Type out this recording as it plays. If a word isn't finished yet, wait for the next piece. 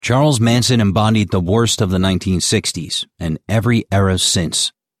Charles Manson embodied the worst of the 1960s and every era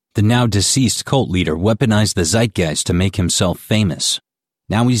since. The now deceased cult leader weaponized the zeitgeist to make himself famous.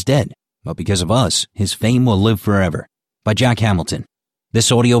 Now he's dead, but because of us, his fame will live forever. By Jack Hamilton.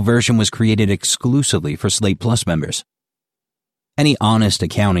 This audio version was created exclusively for Slate Plus members. Any honest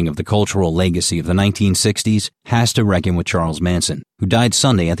accounting of the cultural legacy of the 1960s has to reckon with Charles Manson, who died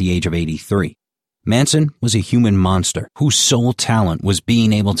Sunday at the age of 83. Manson was a human monster whose sole talent was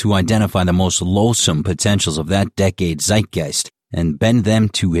being able to identify the most loathsome potentials of that decade's zeitgeist and bend them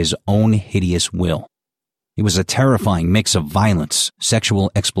to his own hideous will. It was a terrifying mix of violence,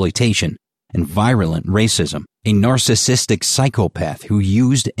 sexual exploitation, and virulent racism, a narcissistic psychopath who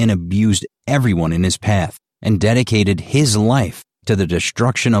used and abused everyone in his path and dedicated his life to the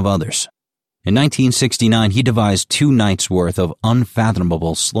destruction of others. In 1969, he devised 2 nights' worth of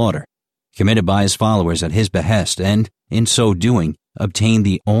unfathomable slaughter, committed by his followers at his behest, and, in so doing, obtained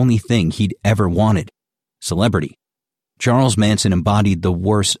the only thing he'd ever wanted: celebrity. Charles Manson embodied the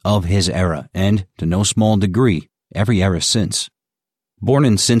worst of his era, and, to no small degree, every era since. Born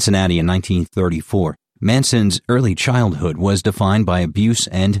in Cincinnati in 1934, Manson's early childhood was defined by abuse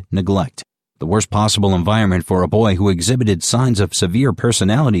and neglect, the worst possible environment for a boy who exhibited signs of severe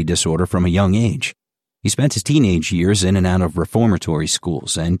personality disorder from a young age. He spent his teenage years in and out of reformatory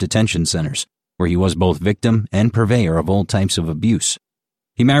schools and detention centers, where he was both victim and purveyor of all types of abuse.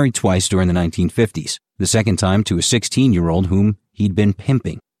 He married twice during the 1950s, the second time to a 16-year-old whom he'd been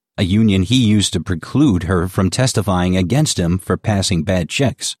pimping, a union he used to preclude her from testifying against him for passing bad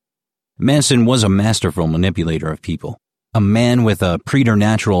checks. Manson was a masterful manipulator of people, a man with a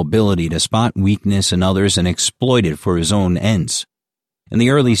preternatural ability to spot weakness in others and exploit it for his own ends. In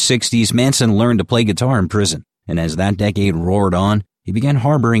the early 60s, Manson learned to play guitar in prison, and as that decade roared on, he began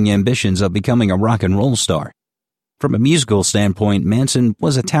harboring ambitions of becoming a rock and roll star. From a musical standpoint, Manson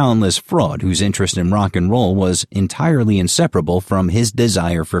was a talentless fraud whose interest in rock and roll was entirely inseparable from his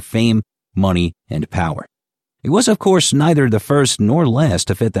desire for fame, money, and power. He was, of course, neither the first nor last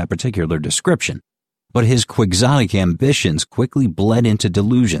to fit that particular description, but his quixotic ambitions quickly bled into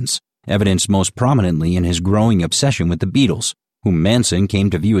delusions, evidenced most prominently in his growing obsession with the Beatles, whom Manson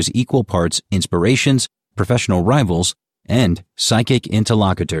came to view as equal parts inspirations, professional rivals, and psychic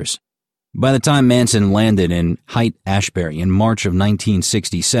interlocutors. By the time Manson landed in Haight-Ashbury in March of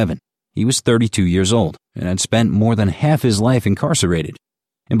 1967, he was 32 years old and had spent more than half his life incarcerated.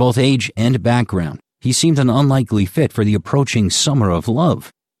 In both age and background, he seemed an unlikely fit for the approaching summer of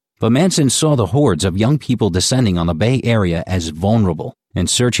love. But Manson saw the hordes of young people descending on the Bay Area as vulnerable and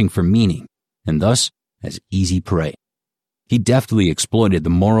searching for meaning, and thus as easy prey. He deftly exploited the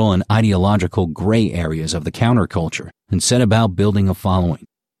moral and ideological gray areas of the counterculture and set about building a following.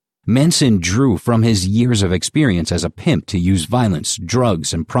 Manson drew from his years of experience as a pimp to use violence,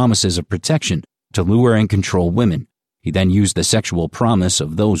 drugs, and promises of protection to lure and control women. He then used the sexual promise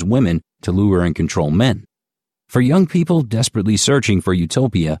of those women to lure and control men. For young people desperately searching for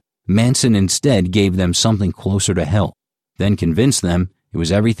utopia, Manson instead gave them something closer to hell, then convinced them it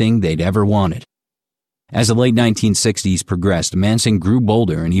was everything they'd ever wanted. As the late 1960s progressed, Manson grew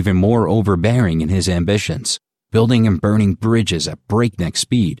bolder and even more overbearing in his ambitions, building and burning bridges at breakneck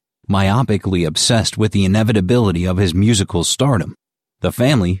speed, myopically obsessed with the inevitability of his musical stardom. The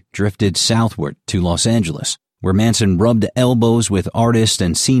family drifted southward to Los Angeles, where Manson rubbed elbows with artists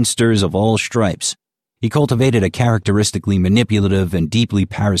and scenesters of all stripes. He cultivated a characteristically manipulative and deeply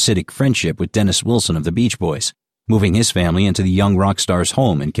parasitic friendship with Dennis Wilson of the Beach Boys, moving his family into the young rock star's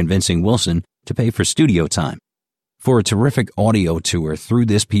home and convincing Wilson to pay for studio time. For a terrific audio tour through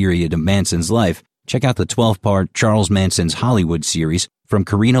this period of Manson's life, check out the 12-part Charles Manson's Hollywood series from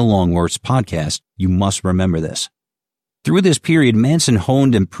Karina Longworth's podcast, You Must Remember This. Through this period, Manson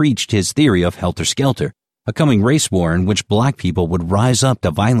honed and preached his theory of helter-skelter, a coming race war in which black people would rise up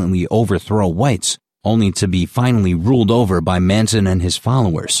to violently overthrow whites, only to be finally ruled over by Manson and his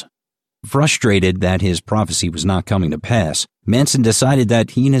followers. Frustrated that his prophecy was not coming to pass, Manson decided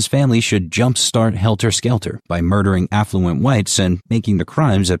that he and his family should jumpstart helter-skelter by murdering affluent whites and making the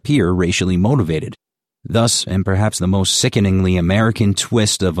crimes appear racially motivated. Thus, and perhaps the most sickeningly American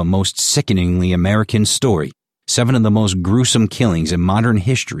twist of a most sickeningly American story, 7 of the most gruesome killings in modern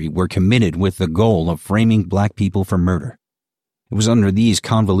history were committed with the goal of framing black people for murder. It was under these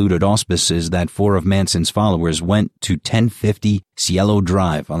convoluted auspices that 4 of Manson's followers went to 1050 Cielo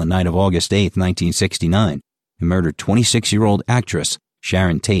Drive on the night of August 8, 1969, and murdered 26-year-old actress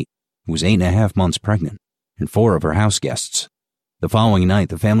Sharon Tate, who was 8.5 months pregnant, and 4 of her house guests. The following night,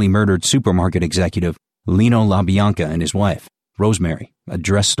 the family murdered supermarket executive Lino LaBianca and his wife, Rosemary, a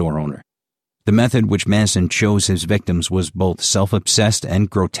dress store owner. The method which Manson chose his victims was both self-obsessed and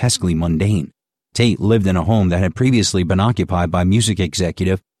grotesquely mundane. Tate lived in a home that had previously been occupied by music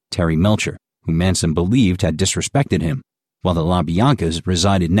executive Terry Melcher, who Manson believed had disrespected him, while the LaBiancas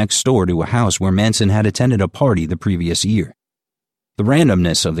resided next door to a house where Manson had attended a party the previous year. The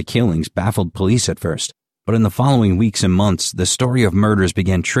randomness of the killings baffled police at first, but in the following weeks and months, the story of murders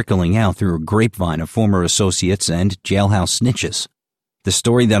began trickling out through a grapevine of former associates and jailhouse snitches. The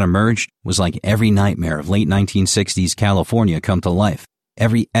story that emerged was like every nightmare of late 1960s California come to life.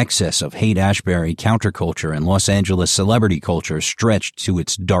 Every excess of Haight-Ashbury counterculture and Los Angeles celebrity culture stretched to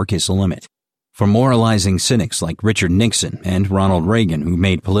its darkest limit. For moralizing cynics like Richard Nixon and Ronald Reagan, who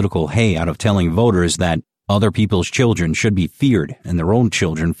made political hay out of telling voters that other people's children should be feared and their own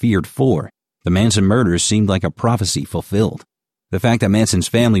children feared for, the Manson murders seemed like a prophecy fulfilled. The fact that Manson's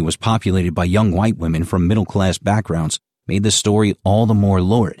family was populated by young white women from middle-class backgrounds made the story all the more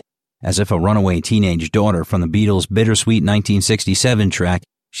lurid, as if a runaway teenage daughter from the Beatles' bittersweet 1967 track,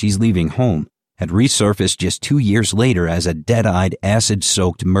 She's Leaving Home, had resurfaced just 2 years later as a dead-eyed,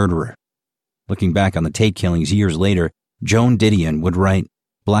 acid-soaked murderer. Looking back on the Tate killings years later, Joan Didion would write,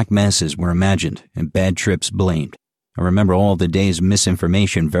 "Black masses were imagined and bad trips blamed. I remember all of the day's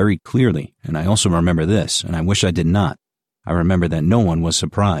misinformation very clearly, and I also remember this, and I wish I did not. I remember that no one was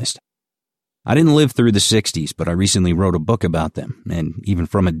surprised." I didn't live through the 60s, but I recently wrote a book about them, and even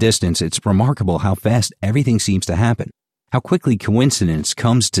from a distance, it's remarkable how fast everything seems to happen, how quickly coincidence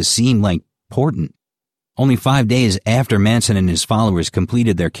comes to seem like portent. Only 5 days after Manson and his followers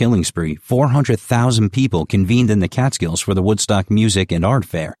completed their killing spree, 400,000 people convened in the Catskills for the Woodstock Music and Art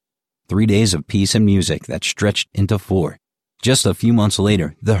Fair. 3 days of peace and music that stretched into 4. Just a few months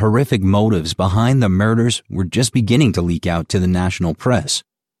later, the horrific motives behind the murders were just beginning to leak out to the national press.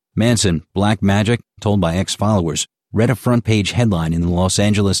 Manson, Black Magic, told by ex-followers, read a front-page headline in the Los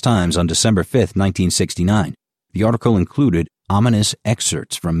Angeles Times on December 5, 1969. The article included ominous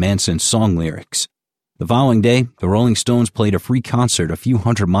excerpts from Manson's song lyrics. The following day, the Rolling Stones played a free concert a few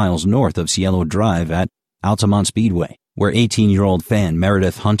hundred miles north of Cielo Drive at Altamont Speedway, where 18-year-old fan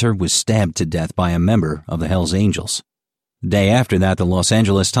Meredith Hunter was stabbed to death by a member of the Hells Angels. The day after that, the Los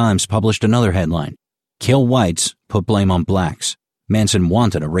Angeles Times published another headline, "Kill Whites, Put Blame on Blacks. Manson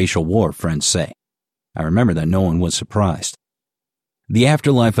wanted a racial war, friends say." I remember that no one was surprised. The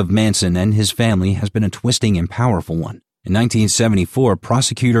afterlife of Manson and his family has been a twisting and powerful one. In 1974,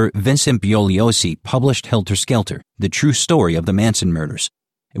 prosecutor Vincent Bugliosi published Helter Skelter, the true story of the Manson murders.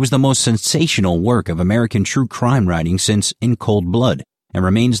 It was the most sensational work of American true crime writing since In Cold Blood, and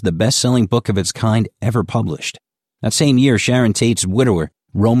remains the best-selling book of its kind ever published. That same year, Sharon Tate's widower,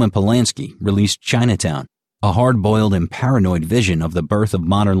 Roman Polanski, released Chinatown, a hard-boiled and paranoid vision of the birth of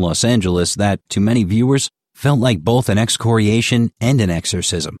modern Los Angeles that, to many viewers, felt like both an excoriation and an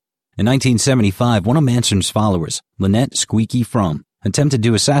exorcism. In 1975, one of Manson's followers, Lynette Squeaky Fromm, attempted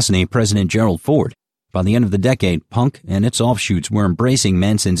to assassinate President Gerald Ford. By the end of the decade, punk and its offshoots were embracing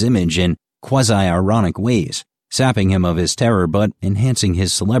Manson's image in quasi-ironic ways, sapping him of his terror but enhancing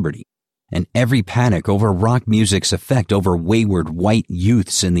his celebrity. And every panic over rock music's effect over wayward white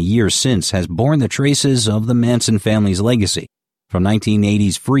youths in the years since has borne the traces of the Manson family's legacy, from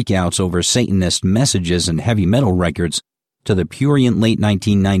 1980s freakouts over Satanist messages and heavy metal records to the prurient late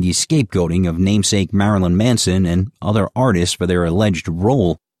 1990s scapegoating of namesake Marilyn Manson and other artists for their alleged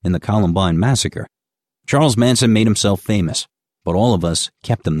role in the Columbine massacre. Charles Manson made himself famous, but all of us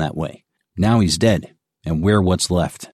kept him that way. Now he's dead, and we're what's left.